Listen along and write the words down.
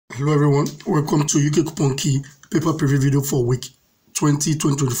Hello everyone, welcome to UK Coupon Key paper preview video for week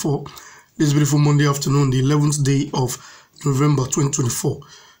 2024. This beautiful Monday afternoon, the 11th day of November 2024.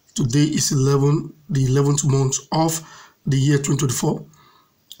 Today is the 11th month of the year 2024,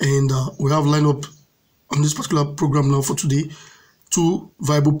 and we have lined up on this particular program now for today two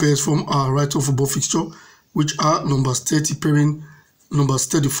viable pairs from our right of football fixture, which are numbers 30 pairing numbers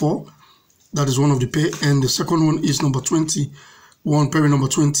 34. That is one of the pair, and the second one is number 21 pairing number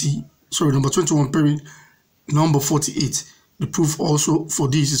 21 pairing number 48. The proof also for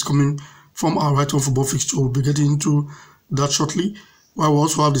this is coming from our right on football fixture. We'll be getting into that shortly. While we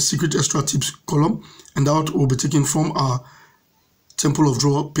also have the secret extra tips column, and that will be taken from our Temple of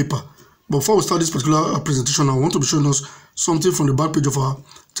Draw paper. But before we start this particular presentation, I want to be showing us something from the back page of our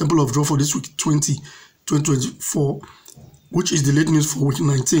Temple of Draw for this week 2024, which is the late news for week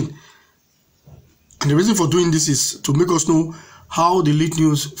 19. And the reason for doing this is to make us know how the late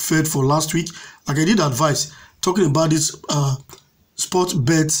news fared for last week. Like I did advise, talking about this sport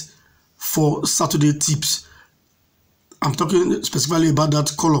bets for Saturday tips. I'm talking specifically about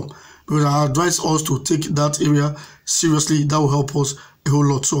that column because I advise us to take that area seriously. That will help us a whole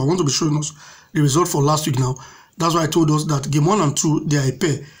lot. So I want to be showing us the result for last week now. That's why I told us that game 1 and 2, they are a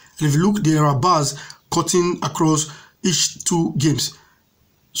pair. And if you look, there are bars cutting across each two games.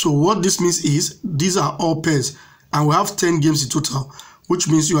 So what this means is these are all pairs, and we have 10 games in total, which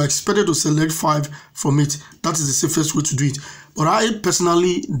means you are expected to select 5 from it. That is the safest way to do it. But I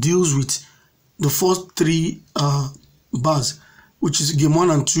personally deals with the first 3 bars, which is game 1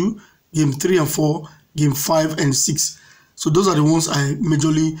 and 2, game 3 and 4, game 5 and 6. So those are the ones I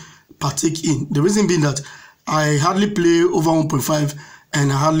majorly partake in. The reason being that I hardly play over 1.5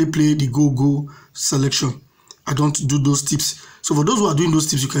 and I hardly play the go-go selection. I don't do those tips. So for those who are doing those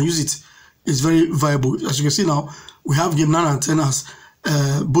tips, you can use it. It's very viable. As you can see now, we have game 9 and 10 as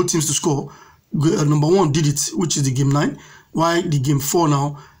both teams to score. Number 1 did it, which is the game 9. While the game 4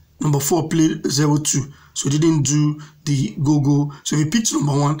 now, number 4 played 0-2. So he didn't do the go-go. So if you picked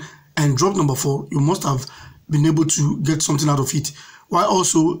number 1 and dropped number 4, you must have been able to get something out of it. While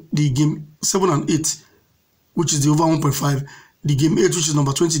also the game 7 and 8, which is the over 1.5, the game 8, which is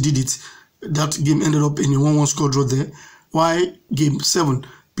number 20, did it. That game ended up in a 1-1 score draw there. While game 7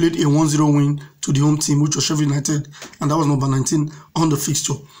 played a 1-0 win to the home team, which was Sheffield United, and that was number 19 on the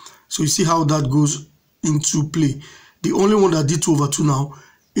fixture. So you see how that goes into play. The only one that did 2 over 2 now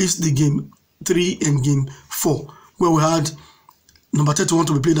is the game 3 and game 4, where we had number 31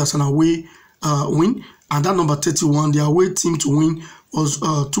 to be played as an away win, and that number 31, the away team to win was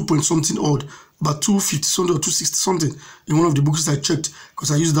 2 point something odd, about 250 something or 260 something in one of the books I checked,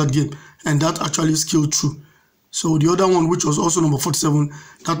 because I used that game, and that actually scaled through. So the other one, which was also number 47,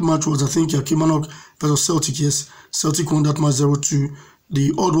 that match was, I think, Kilmarnock versus Celtic. Yes, Celtic won that match 0-2.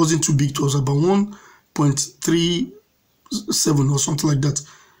 The odd wasn't too big. It was about 1.37 or something like that.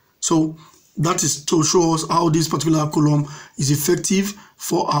 So that is to show us how this particular column is effective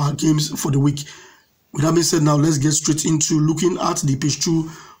for our games for the week. With that being said, now let's get straight into looking at the page 2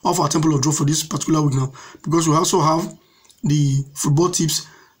 of our Temple of Draw for this particular week now, because we also have the football tips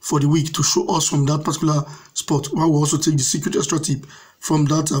for the week to show us from that particular spot, while we also take the secret extra tip from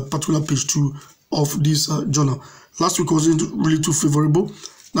that particular page 2 of this journal. Last week wasn't really too favorable.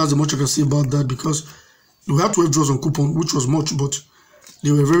 That's the much I can say about that, because we had 12 draws on coupon, which was much, but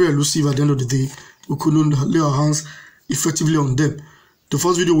they were very elusive at the end of the day. We couldn't lay our hands effectively on them. The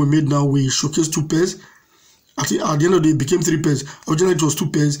first video we made now, we showcased 2 pairs. At the end of the day, it became 3 pairs. Originally it was 2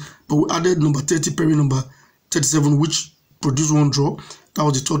 pairs, but we added number 30 pairing number 37, which produced 1 draw. That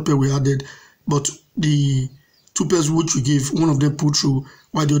was the 3rd pair we added. But the 2 pairs which we gave, one of them pulled through,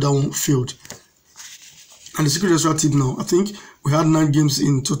 while the other one failed. And the secret extra tip now, I think we had 9 games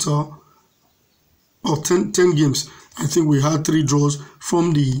in total, or 10 games. I think we had 3 draws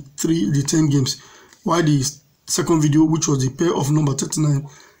from the 10 games. While the second video, which was the pair of number 39,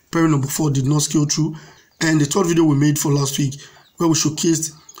 pair number 4, did not scale through. And the 3rd video we made for last week, where we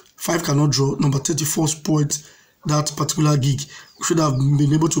showcased 5 cannot draw, number 34 spoiled that particular gig. We should have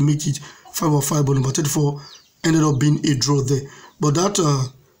been able to make it 5 or 5, but number 34 ended up being a draw there. But that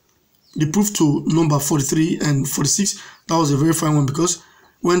the proof to number 43 and 46, that was a very fine one, because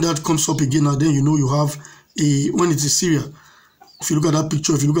when that comes up again, now then you know you have a, when it is serial. If you look at that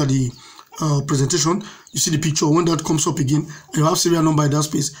picture, if you look at the presentation, you see the picture. When that comes up again and you have serial number in that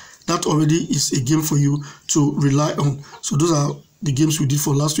space, that already is a game for you to rely on. So those are the games we did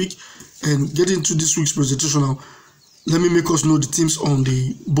for last week. And getting into this week's presentation now, let me make us know the teams on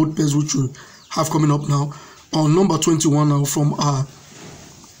the both pairs which we have coming up now. On number 21 now, from our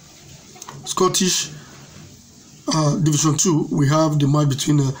Scottish Division 2, we have the match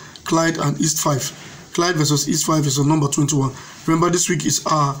between Clyde and East 5. Clyde versus East 5 is on number 21. Remember, this week is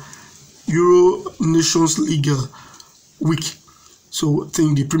our Euro Nations League week. So I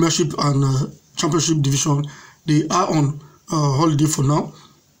think the Premiership and Championship division, they are on holiday for now.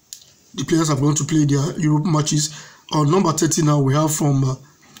 The players are going to play their Europe matches. On number 30 now, we have from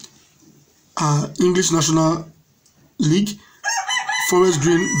English National League, Forest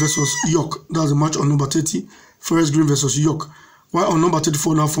Green versus York. That's the match on number 30, Forest Green versus York. While on number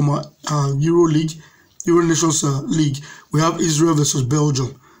 34 now from Euro Nations League, we have Israel versus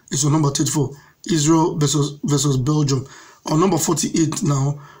Belgium. It's on number 34, Israel versus Belgium. On number 48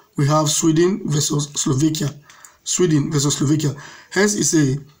 now, we have Sweden versus Slovakia. Sweden versus Slovakia. Hence, it's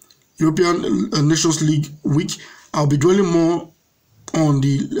a European Nations League week. I'll be dwelling more on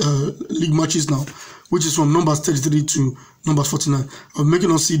the league matches now, which is from numbers 33 to numbers 49. I'll be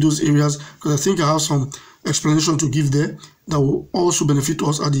making us see those areas because I think I have some explanation to give there that will also benefit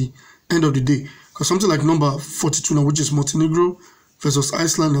us at the end of the day. Because something like number 42 now, which is Montenegro versus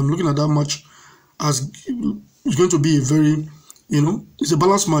Iceland, I'm looking at that match as it's going to be a very, it's a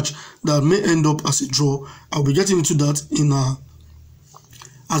balanced match that may end up as a draw. I'll be getting into that in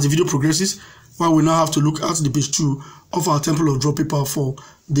as the video progresses, while we now have to look at the page 2 of our Temple of Draw paper for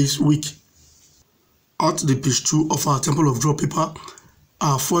this week. At the page 2 of our Temple of Draw paper,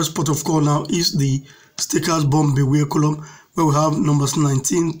 our first port of call now is the Stakers Bomb Beware column, where we have numbers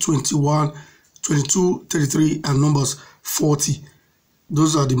 19, 21, 22, 33, and numbers 40.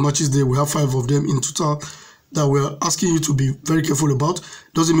 Those are the matches there. We have 5 of them in total that we're asking you to be very careful about.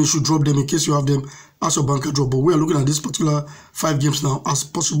 Doesn't mean you should drop them in case you have them as your banker draw, but we are looking at this particular 5 games now as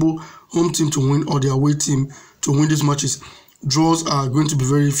possible home team to win or the away team to win these matches. Draws are going to be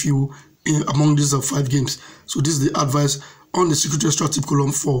very few among these 5 games. So this is the advice on the Secret Extra tip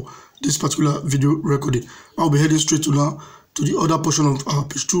column for this particular video recording. I'll be heading straight to now to the other portion of our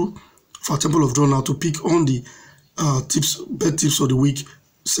page 2 for our Temple of Draw now to pick on the bet tips of the week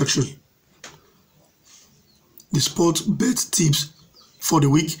section. The sport bet tips for the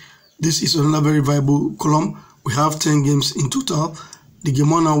week. This is another very viable column. We have 10 games in total. The game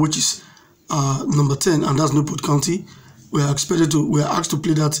one now, which is number 10, and that's Newport County. We are asked to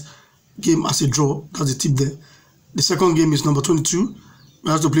play that game as a draw. That's the tip there. The second game is number 22.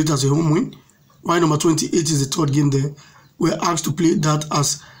 We have to play it as a home win. While number 28 is the third game there. We're asked to play that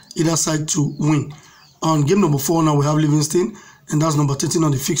as either side to win. On game number 4 now, we have Livingston, and that's number 13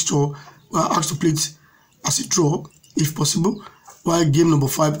 on the fixture. We're asked to play it as a draw, if possible. While game number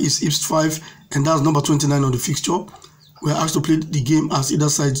 5 is Ips 5, and that's number 29 on the fixture. We're asked to play the game as either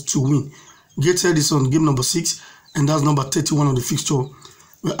side to win. Gatehead is on game number 6, and that's number 31 on the fixture.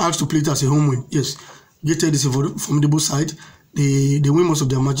 We're asked to play it as a home win. Yes, Gatehead is a formidable side. They win most of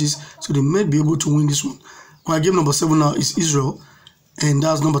their matches, so they may be able to win this one. While game number 7 now is Israel, and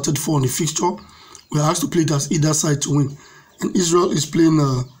that's number 34 on the fixture. We're asked to play it as either side to win. And Israel is playing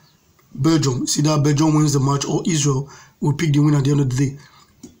Belgium. See that Belgium wins the match or Israel will pick the win at the end of the day.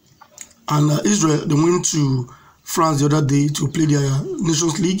 And Israel, they went to France the other day to play their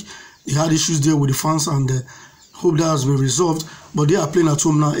Nations League. They had issues there with the fans and hope that has been resolved. But they are playing at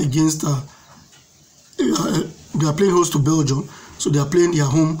home now against, they are playing host to Belgium. So they are playing their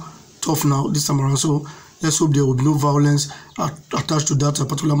home tough now this time around. So let's hope there will be no violence attached to that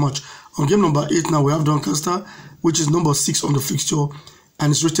particular match. On game number 8 now, we have Doncaster, which is number 6 on the fixture,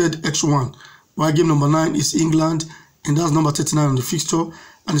 and it's rated X1. While game number 9 is England, and that's number 39 on the fixture,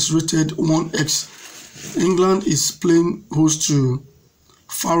 and it's rated 1X. England is playing host to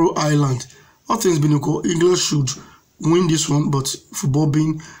Faroe Island. All things being equal, England should win this one, but football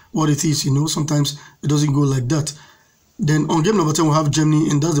being what it is, sometimes it doesn't go like that. Then on game number 10, we have Germany,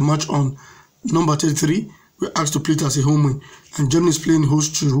 and that's the match on number 33. We're asked to play it as a home win. And Germany is playing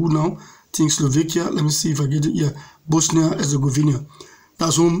host to who now? I think Slovakia. Let me see if I get it. Yeah, Bosnia-Herzegovina.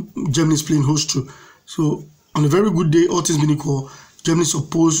 That's whom Germany is playing host to. So on a very good day, all things being equal, Germany is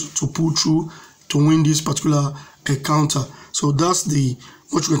supposed to pull through to win this particular encounter. So that's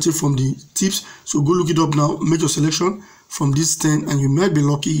what you can take from the tips. So go look it up now. Make your selection from these 10, and you might be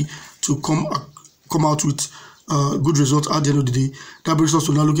lucky to come out with good results at the end of the day. That brings us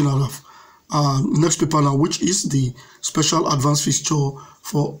to now looking at next paper now, which is the special advanced fixture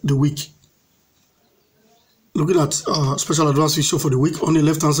for the week. Looking at special advanced fixture for the week, on the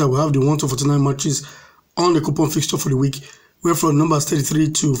left hand side we have the 1 to 49 matches on the coupon fixture for the week. We're from numbers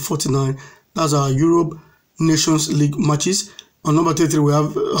 33 to 49. That's our Europe Nations League matches. On number 33 we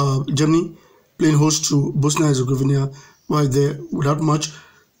have Germany playing host to Bosnia-Herzegovina. While there with that match,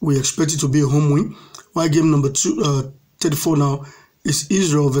 we expect it to be a home win. While game number 34 now is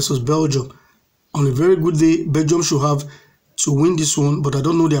Israel versus Belgium. On a very good day, Belgium should have to win this one, but I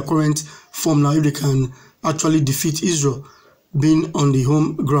don't know their current form now, if they can actually defeat Israel being on the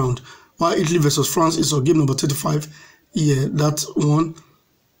home ground. While Italy versus France is on game number 35. Yeah, that one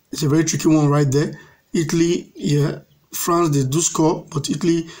is a very tricky one right there. Italy, yeah, France, they do score, but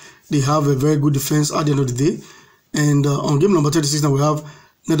Italy, they have a very good defense at the end of the day. And on game number 36 now, we have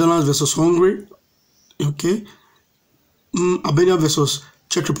Netherlands versus Hungary. Okay. Albania versus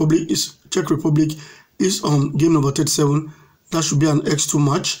Czech Republic is on game number 37. That should be an X2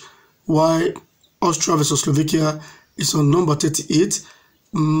 match. While Austria versus Slovakia is on number 38.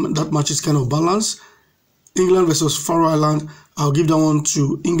 That match is kind of balanced. England versus Faroe Island, I'll give that one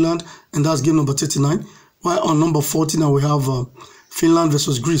to England, and that's game number 39. While on number 40 now we have Finland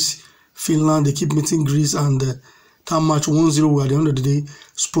versus Greece. Finland, they keep meeting Greece, and that match 1-0 will at the end of the day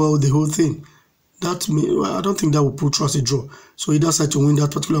spoil the whole thing. I don't think that will put us a draw. So either side to win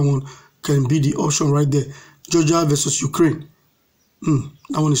that particular one can be the option right there. Georgia versus Ukraine.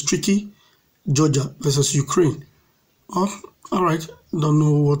 That one is tricky. Georgia versus Ukraine. Oh, all right. Don't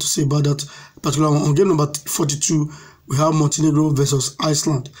know what to say about that particular one. On game number 42, we have Montenegro versus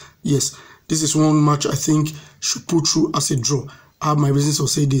Iceland. Yes, this is one match I think should put through as a draw. I have my reasons to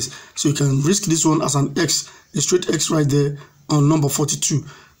say this. So you can risk this one as an X, a straight X right there on number 42.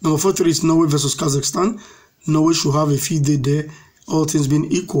 Number 43 is Norway versus Kazakhstan. Norway should have a field day there, all things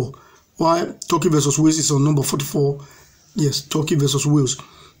being equal. While Turkey versus Wales is on number 44. Yes, Turkey versus Wales.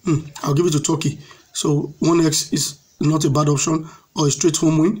 I'll give it to Turkey. So 1X is not a bad option, or a straight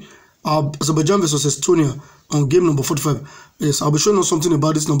home win. Azerbaijan versus Estonia on game number 45. Yes, I'll be showing you something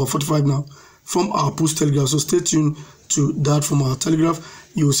about this number 45 now from our post telegraph. So stay tuned to that from our telegraph.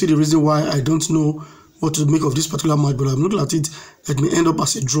 You will see the reason why I don't know what to make of this particular match, but I'm looking at it. It may end up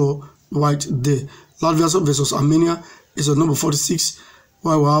as a draw right there. Latvia versus Armenia is on number 46,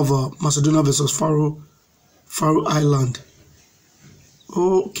 while we have Macedonia versus Faroe Island.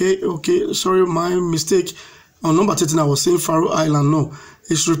 Okay, sorry, my mistake. On number 13, I was saying Faroe Island. No,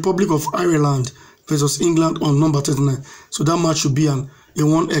 it's Republic of Ireland versus England on number 39. So that match should be a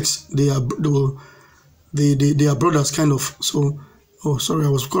 1X. They are brothers, kind of. So, oh, sorry, I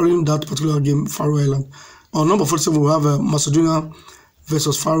was calling that particular game Faroe Island. On number 47, we have Macedonia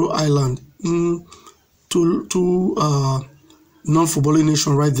versus Faroe Island. Two non-footballing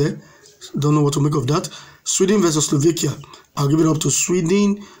nation right there. Don't know what to make of that. Sweden versus Slovakia. I'll give it up to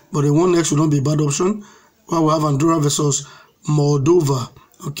Sweden, but the 1X will not be a bad option. While we have Andorra versus Moldova.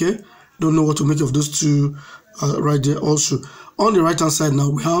 Okay, don't know what to make of those two right there. Also, on the right hand side now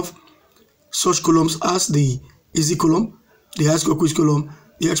we have such columns as the easy column, the high score quiz column,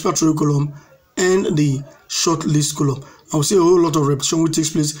 the expert trial column, and the short list column. I will see a whole lot of repetition which takes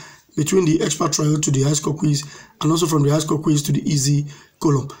place between the expert trial to the high score quiz, and also from the high score quiz to the easy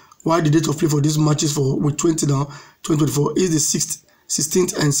column. While the date of play for these matches for week 20 now, 2024, is the 6th,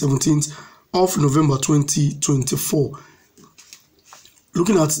 16th, and 17th of November 2024.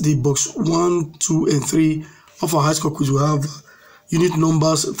 Looking at the box 1, 2, and 3 of our high score quiz, we have unit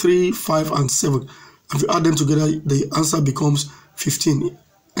numbers 3, 5, and 7. If you add them together, the answer becomes 15.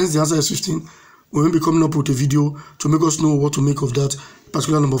 Hence, the answer is 15. We will be coming up with a video to make us know what to make of that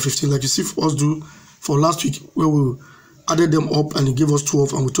particular number 15, like you see us do for last week, where we added them up and it gave us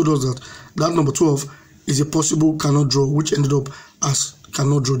 12, and we told us that that number 12 is a possible cannot draw, which ended up as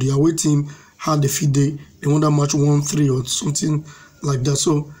cannot draw. The away team had the feed day, they won that match 1-3 or something like that.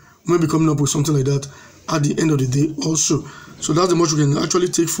 So we may be coming up with something like that at the end of the day also. So that's the much we can actually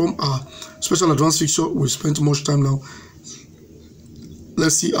take from our special advanced fixture. We spent much time now.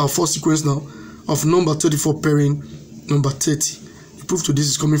 Let's see our first sequence now of number 34 pairing number 30. The proof to this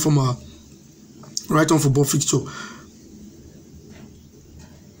is coming from our right on football fixture,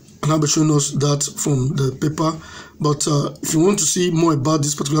 and I'll be showing us that from the paper. But if you want to see more about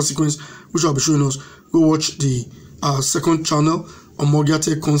this particular sequence, which I'll be showing us, go watch the second channel,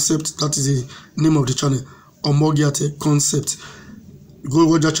 Omogiate Concept. That is the name of the channel, Omogiate Concept. Go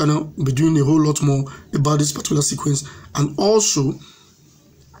watch that channel. We'll be doing a whole lot more about this particular sequence, and also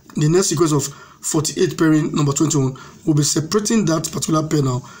the next sequence of 48 pairing number 21. We'll be separating that particular pair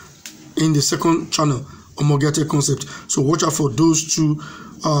now in the second channel, Omogiate Concept. So watch out for those two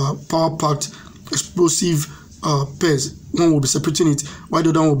power-packed, explosive pairs. One will be separating it, while the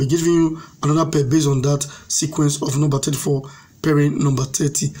other one will be giving you another pair based on that sequence of number 34 pairing number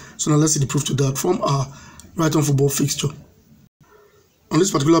 30. So now let's see the proof to that from our right on football fixture. On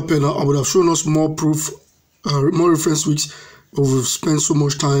this particular pair now, I would have shown us more proof, more reference weeks, but we've spent so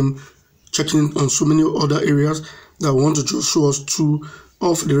much time checking on so many other areas that I want to just show us two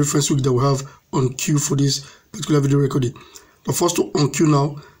of the reference week that we have on queue for this particular video recording. The first on queue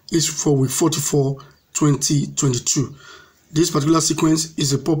now is for week 44, 2022. This particular sequence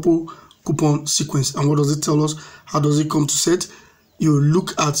is a purple coupon sequence. And what does it tell us? How does it come to set? You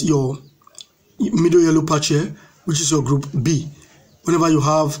look at your middle yellow patch here, which is your group B. Whenever you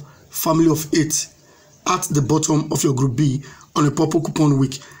have family of 8 at the bottom of your group B on a purple coupon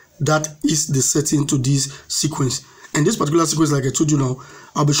week, that is the setting to this sequence. And this particular sequence, like I told you now,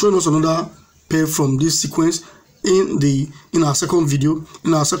 I'll be showing us another pair from this sequence in our second video,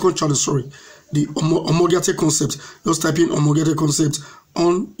 in our second channel, sorry, the homogate concept. Just type in homogate concept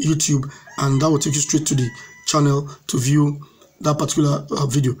on YouTube and that will take you straight to the channel to view that particular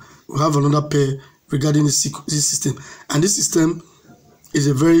video. We have another pair regarding this system, and this system is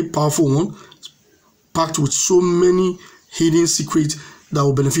a very powerful one, packed with so many hidden secrets that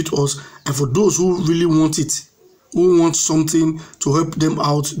will benefit us. And for those who really want it, who want something to help them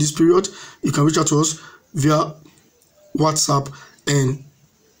out this period, you can reach out to us via WhatsApp and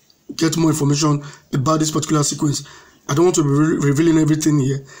get more information about this particular sequence. I don't want to be revealing everything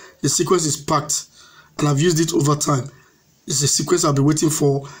here. The sequence is packed and I've used it over time. It's a sequence I've been waiting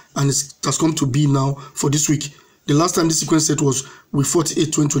for, and it has come to be now for this week. The last time this sequence set was week 48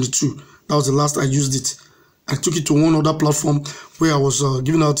 2022. That was the last I used it. I took it to one other platform where I was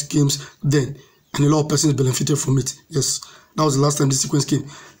giving out games then, and a lot of persons benefited from it. Yes, that was the last time this sequence came,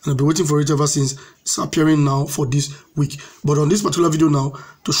 and I've been waiting for it ever since. It's appearing now for this week. But on this particular video now,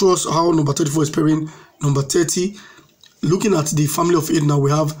 to show us how number 34 is pairing number 30, looking at the family of 8 now,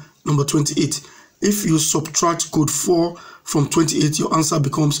 we have number 28. If you subtract code 4 from 28, your answer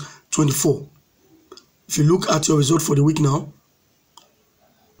becomes 24. If you look at your result for the week now,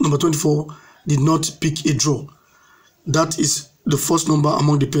 number 24 did not pick a draw. That is the first number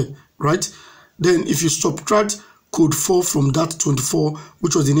among the pair, right? Then if you subtract code 4 from that 24,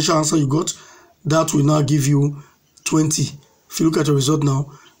 which was the initial answer you got, that will now give you 20. If you look at your result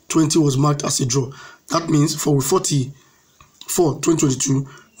now, 20 was marked as a draw. That means for week 44 2022,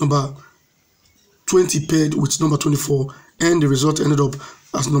 number 20 paired with number 24, and the result ended up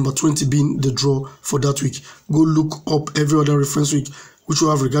as number 20 being the draw for that week. Go look up every other reference week which you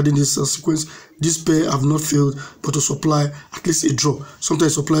have regarding this sequence. This pair have not failed but to supply at least a draw.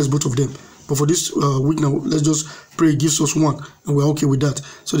 Sometimes it supplies both of them. But for this week now, let's just pray it gives us one, and we're okay with that.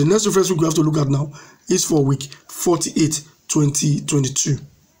 So the next reference week we have to look at now is for week 48 2022.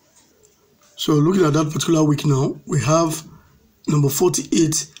 So looking at that particular week now, we have number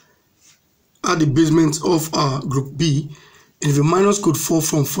 48 at the basement of our group B. And if you minus code 4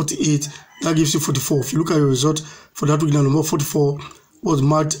 from 48, that gives you 44. If you look at your result for that week now, number 44 was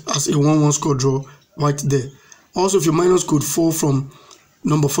marked as a 1-1 score draw right there. Also, if you minus code 4 from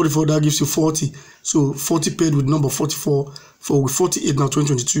number 44, that gives you 40. So 40 paired with number 44 for week 48 now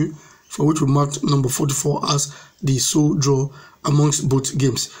 2022, for which we marked number 44 as the sole draw amongst both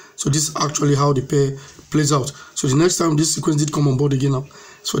games. So this is actually how the pair plays out. So the next time this sequence did come on board again now,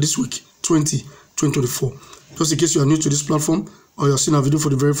 so this week 2024. Just in case you are new to this platform, or you are seeing our video for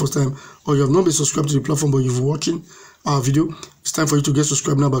the very first time, or you have not been subscribed to the platform but you've been watching our video, it's time for you to get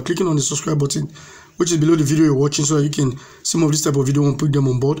subscribed now by clicking on the subscribe button, which is below the video you're watching, so that you can see more of this type of video and put them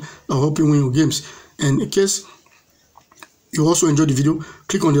on board. That will help you win your games. And in case you also enjoy the video,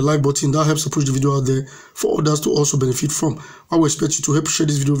 click on the like button. That helps to push the video out there for others to also benefit from. I will expect you to help share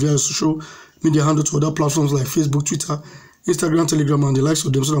this video via social media handle to other platforms like Facebook, Twitter, Instagram, Telegram, and the likes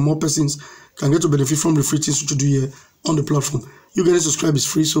of them, so that more persons can get to benefit from the free things which you do here on the platform. You getting subscribe is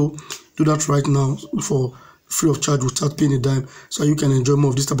free, so do that right now for free of charge without paying a dime, so you can enjoy more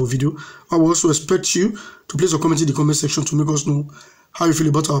of this type of video. I will also expect you to place a comment in the comment section to make us know how you feel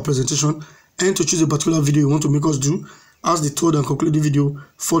about our presentation, and to choose a particular video you want to make us do as the third and concluding video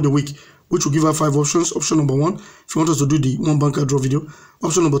for the week, which will give us 5 options. Option number 1, if you want us to do the 1 banker draw video.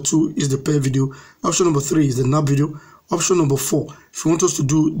 Option number 2 is the pair video. Option number 3 is the nap video. Option number 4, if you want us to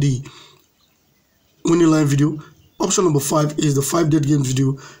do the winning line video. Option number 5 is the 5 dead games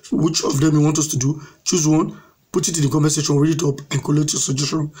video. Which of them you want us to do? Choose one, put it in the comment section, read it up, and collect your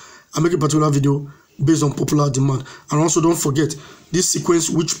suggestion, and make a particular video based on popular demand. And also don't forget, this sequence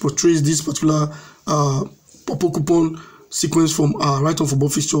which portrays this particular purple coupon sequence from right on football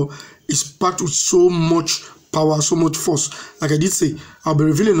fixture is packed with so much power, so much force. Like I did say, I'll be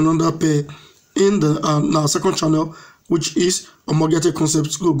revealing another pair in the our second channel, which is homogate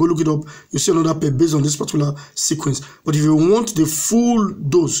concepts. Go look it up. You see another pair based on this particular sequence. But if you want the full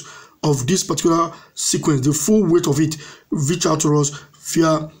dose of this particular sequence, the full weight of it, reach out to us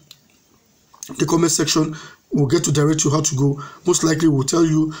via the comment section. We'll get to direct you how to go. Most likely we'll tell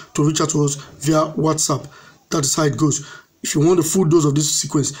you to reach out to us via WhatsApp. That is how it goes. If you want the full dose of this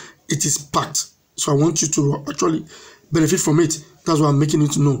sequence, it is packed. So I want you to actually benefit from it. That's why I'm making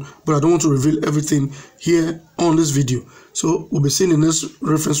it known. But I don't want to reveal everything here on this video. So we'll be seeing the next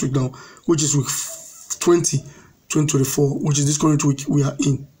reference week now, which is week 20, 2024, which is this current week we are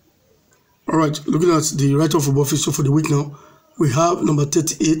in. All right, looking at the right of football fixture for the week now, we have number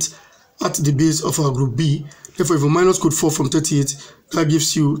 38 at the base of our group B. Therefore, if a minus code 4 from 38, that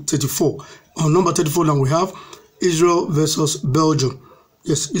gives you 34. On number 34 now, we have Israel versus Belgium.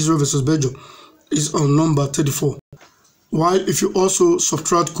 Yes, Israel versus Belgium is on number 34. While if you also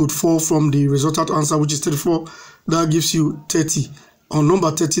subtract code 4 from the resultant answer, which is 34, that gives you 30. On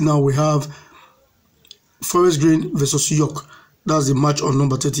number 30 now, we have Forest Green versus York. That's the match on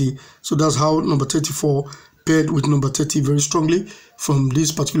number 30. So that's how number 34 paired with number 30 very strongly from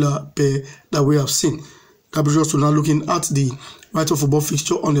this particular pair that we have seen. That brings us to now looking at the right of football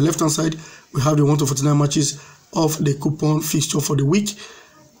fixture. On the left hand side, we have the 1 to 49 matches of the coupon fixture for the week,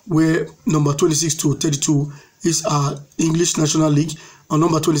 where number 26 to 32 is our English National League. On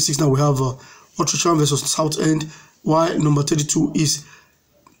number 26 now we have Utrecht versus Southend, while number 32 is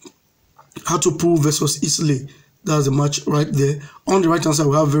Hartlepool versus Islay. That's the match right there. On the right hand side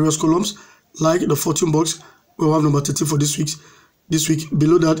we have various columns like the fortune box. We have number 13 for this week.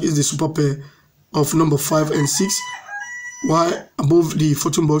 Below that is the super pair of number 5 and 6, while above the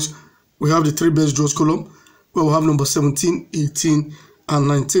fortune box we have the 3 best draws column, where we have number 17, 18 and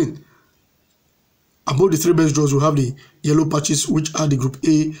 19. Above the 3 best draws we have the yellow patches, which are the group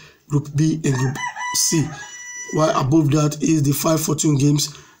A, group B and group C, while above that is the 5 fortune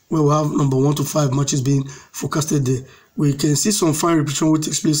games, where we have number 1 to 5 matches being forecasted there. We can see some fine repetition which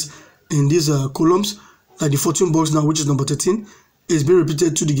takes place in these columns, like the fortune box now, which is number 13, is being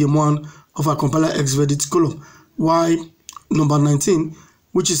repeated to the game 1 of our compiler X verdict column, while number 19,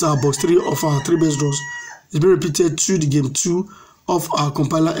 which is our box 3 of our 3 best draws, is being repeated to the game 2 of our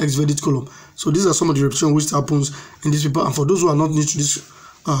compiler X verdict column. So these are some of the repetition which happens in this paper. And for those who are not new to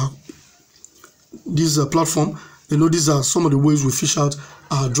this platform, they know these are some of the ways we fish out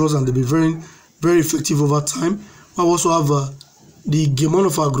our draws, and they'll be very, very effective over time. I also have the game 1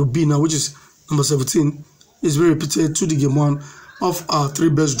 of our group B now, which is number 17, is being repeated to the game 1 of our 3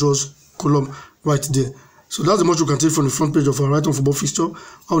 best draws column right there. So that's the much you can take from the front page of our right on football fixture.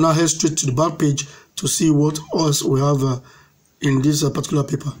 I will now head straight to the back page to see what else we have in this particular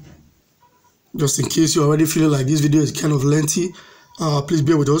paper. Just in case you're already feeling like this video is kind of lengthy, please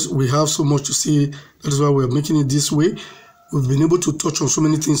bear with us. We have so much to say. That is why we're making it this way. We've been able to touch on so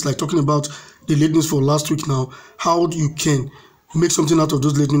many things, like talking about the late news for last week now, how you can make something out of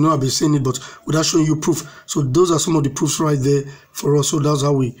those late news. I've been saying it, but without showing you proof. So those are some of the proofs right there for us. So that's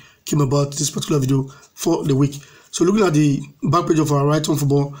how we came about this particular video for the week. So looking at the back page of our right on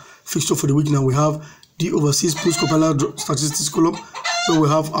football fixture for the week now, we have the overseas post compiler statistics column, where we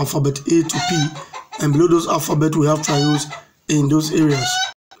have alphabet A to P, and below those alphabet we have trials in those areas.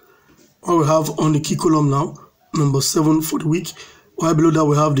 What we have on the key column now, number 7 for the week, while below that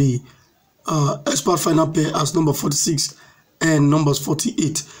we have the expert final pair as number 46 and numbers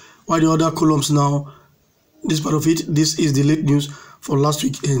 48. While the other columns now, this part of it, this is the late news for last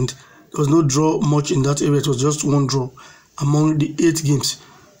week, and there was no draw much in that area. It was just one draw among the 8 games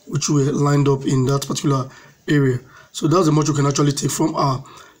which were lined up in that particular area. So that's the much you can actually take from our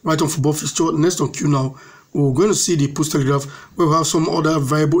right on football fixture. Next on queue now, we're going to see the post telegraph, where we have some other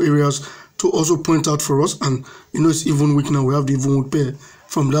viable areas to also point out for us. And you know, it's even week now, we have the even week pair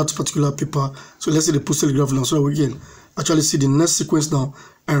from that particular paper. So let's see the post telegraph now, so that we can actually see the next sequence now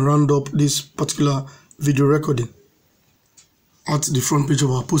and round up this particular video recording. At the front page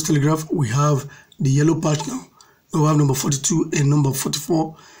of our post telegraph, we have the yellow patch now. We have number 42 and number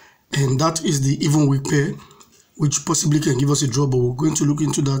 44, and that is the even week pair, which possibly can give us a draw, but we're going to look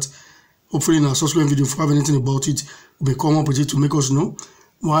into that hopefully in our subsequent video. If we have anything about it, we'll come up with it to make us know.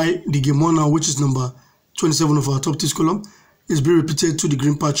 Why the game 1 now, which is number 27 of our top tips column, is being repeated to the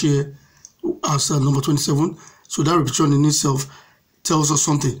green patch here as number 27. So that repetition in itself tells us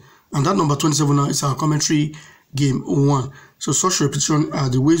something. And that number 27 now is our commentary game 1. So such repetition are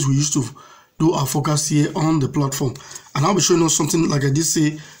the ways we used to do our forecast here on the platform. And I'll be showing us something, like I did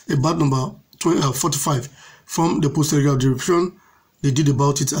say, about number 45 from the post telegraph. The repetition they did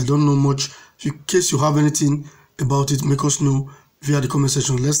about it, I don't know much. In case you have anything about it, make us know via the comment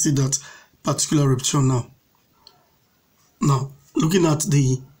section. Let's see that particular repetition now. Now, looking at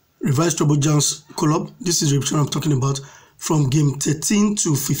the revised treble jams column, this is the repetition I'm talking about from game 13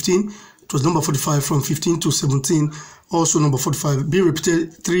 to 15. It was number 45 from 15 to 17. Also number 45 being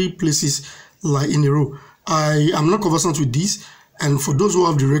repeated 3 places like in a row. I am not conversant with this, and for those who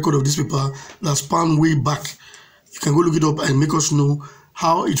have the record of this paper that span way back, you can go look it up and make us know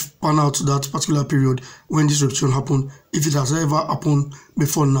how it pan out that particular period when this repetition happened, if it has ever happened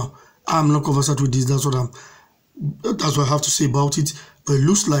before now. I'm not conversant with this, that's what I have to say about it. But it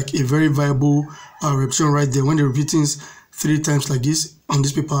looks like a very viable repetition right there. When they're repeating 3 times like this on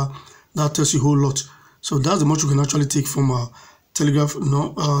this paper, that tells you a whole lot. So that's the much you can actually take from Telegraph.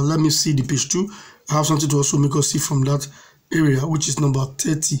 Now, let me see the page 2. I have something to also make us see from that area, which is number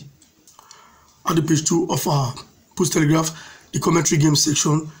 30. At the page 2 of our Post Telegraph, the commentary game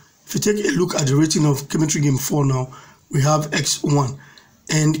section. If you take a look at the rating of commentary game 4 now, we have X1.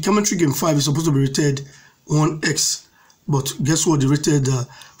 And commentary game 5 is supposed to be rated 1X. But guess what? They rated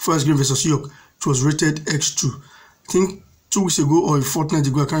Forest Green versus York. It was rated X2. I think 2 weeks ago or a fortnight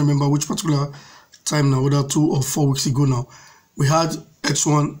ago, I can't remember which particular time now, whether 2 or 4 weeks ago now, we had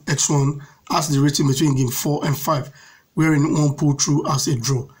X1 as the rating between game 4 and 5, wherein one pulled through as a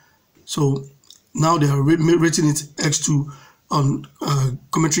draw. So now they are rating it X2 on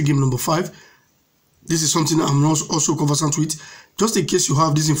commentary game number 5. This is something I'm not also conversant with. Just in case you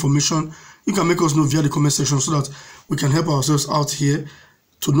have this information, you can make us know via the comment section so that we can help ourselves out here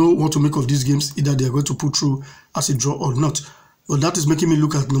to know what to make of these games, either they are going to put through as a draw or not. But that is making me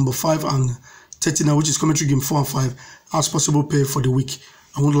look at number 5 and 30 now, which is commentary game 4 and 5 as possible pair for the week.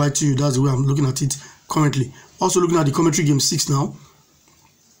 I won't lie to you, that's the way I'm looking at it currently. Also looking at the commentary game 6 now,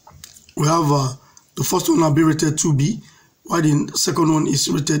 we have the first one now being rated 2B, while the second one is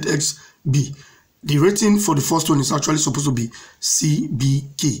rated XB. The rating for the first one is actually supposed to be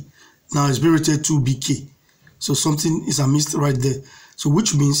CBK. Now it's been rated 2BK. So something is amiss right there. So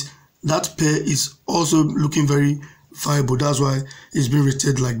which means that pair is also looking very viable. That's why it's been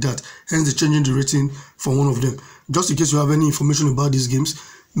rated like that. Hence they're changing the rating for one of them. Just in case you have any information about these games,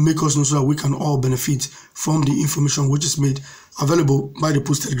 make us know so that we can all benefit from the information which is made available by the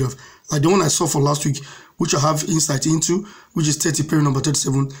Post Telegraph. Like the one I saw for last week, which I have insight into, which is 30 pair number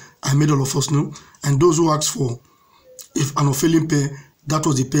 37, I made all of us know. And those who asked for if an unfailing pair, that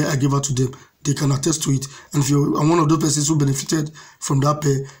was the pair I gave out to them. They can attest to it. And if you're one of those persons who benefited from that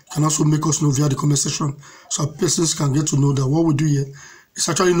pair, you can also make us know via the comment section, so persons can get to know that what we do here is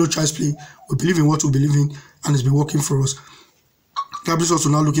actually no child's play. We believe in what we believe in, and it's been working for us. That brings us to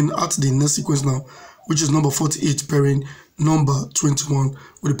now looking at the next sequence now, which is number 48 pairing number 21,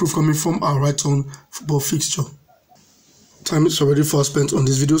 with the proof coming from our right on football fixture. Time is already fast spent on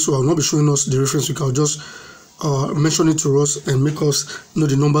this video, so I'll not be showing us the reference week. I'll just mention it to us and make us know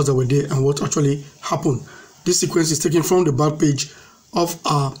the numbers that were there and what actually happened. This sequence is taken from the back page of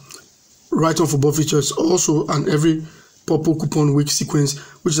our right on football fixture. It's also an every purple coupon week sequence,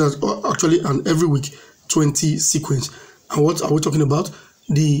 which is actually an every week 20 sequence. And what are we talking about?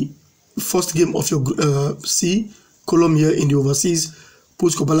 The first game of your C column here in the overseas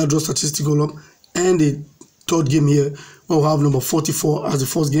post-compile draw statistic column, and the third game here, we'll have number 44 as the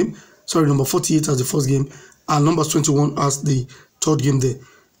first game, number 48 as the first game, and number 21 as the third game there.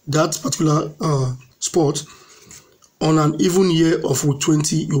 That particular sport, on an even year of week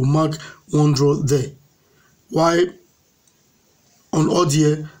 20, you mark one draw there. Why on odd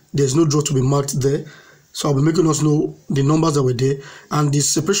year, there's no draw to be marked there. So I'll be making us know the numbers that were there, and the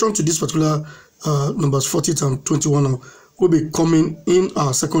separation to this particular numbers 48 and 21 now will be coming in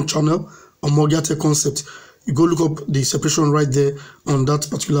our second channel on Morgate Concept. You go look up the separation right there on that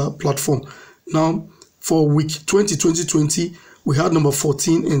particular platform. Now, for week 2020, we had number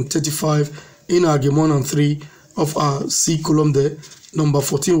 14 and 35 in our game 1 and 3 of our C column there. Number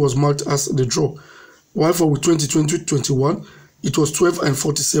 14 was marked as the draw. While for week 2020-21, it was 12 and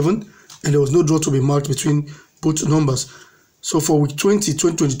 47, and there was no draw to be marked between both numbers. So for week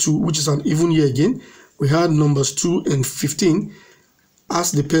 2022, which is an even year again, we had numbers 2 and 15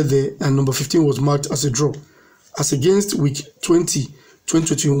 as the pair there, and number 15 was marked as a draw. As against week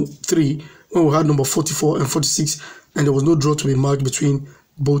 2023, when we had number 44 and 46, and there was no draw to be marked between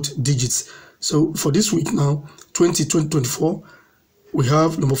both digits. So for this week now, 2024, we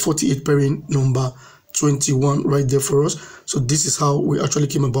have number 48 pairing number 21 right there for us. So this is how we actually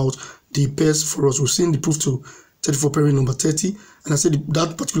came about the pairs for us. We've seen the proof to 34 pairing number 30, and I said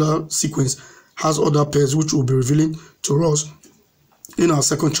that particular sequence has other pairs which will be revealing to us in our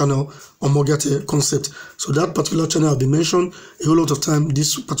second channel on Morgate Concept. So that particular channel will be mentioned a whole lot of time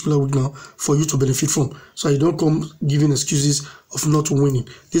this particular week now for you to benefit from, so you don't come giving excuses of not winning.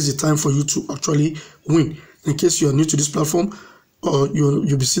 This is the time for you to actually win. In case you are new to this platform, or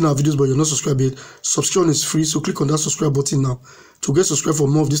you'll be seeing our videos but you're not subscribed yet, subscription is free, so click on that subscribe button now to get subscribed for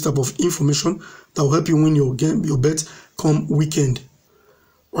more of this type of information that will help you win your game, your bet come weekend.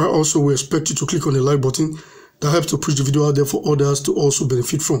 I also will expect you to click on the like button. That helps to push the video out there for others to also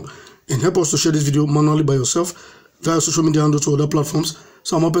benefit from, and help us to share this video manually by yourself via social media handle to other platforms,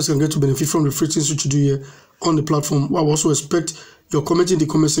 so more person can get to benefit from the free things which you do here on the platform. I also expect your comment in the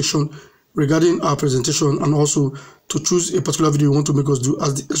comment section regarding our presentation, and also to choose a particular video you want to make us do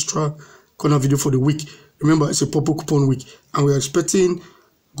as the extra corner video for the week. Remember, it's a purple coupon week, and we're expecting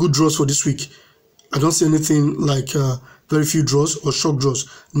good draws for this week. I don't see anything like very few draws or shock draws.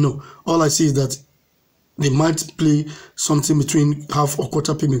 No, all I see is that they might play something between half or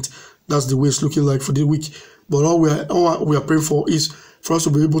quarter payment. That's the way it's looking like for the week. But all we are praying for is for us to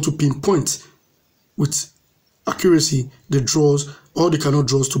be able to pinpoint with accuracy the draws or the cannot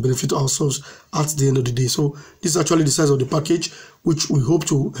draws to benefit ourselves at the end of the day. So this is actually the size of the package, which we hope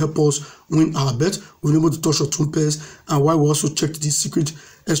to help us win our bet. We've been able to touch our 2 pairs, and while we also checked this secret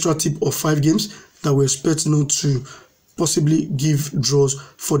extra tip of 5 games that we expect not to possibly give draws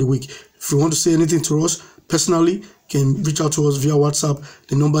for the week. If you want to say anything to us personally, can reach out to us via WhatsApp.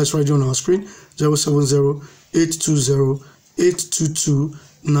 The number is right on our screen,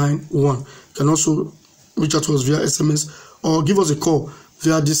 070-820-82291. You can also reach out to us via SMS or give us a call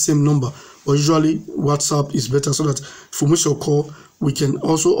via this same number. But usually WhatsApp is better, so that if we miss your call, we can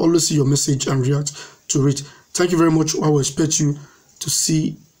also always see your message and react to it. Thank you very much. I will expect you to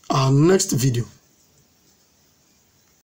see our next video.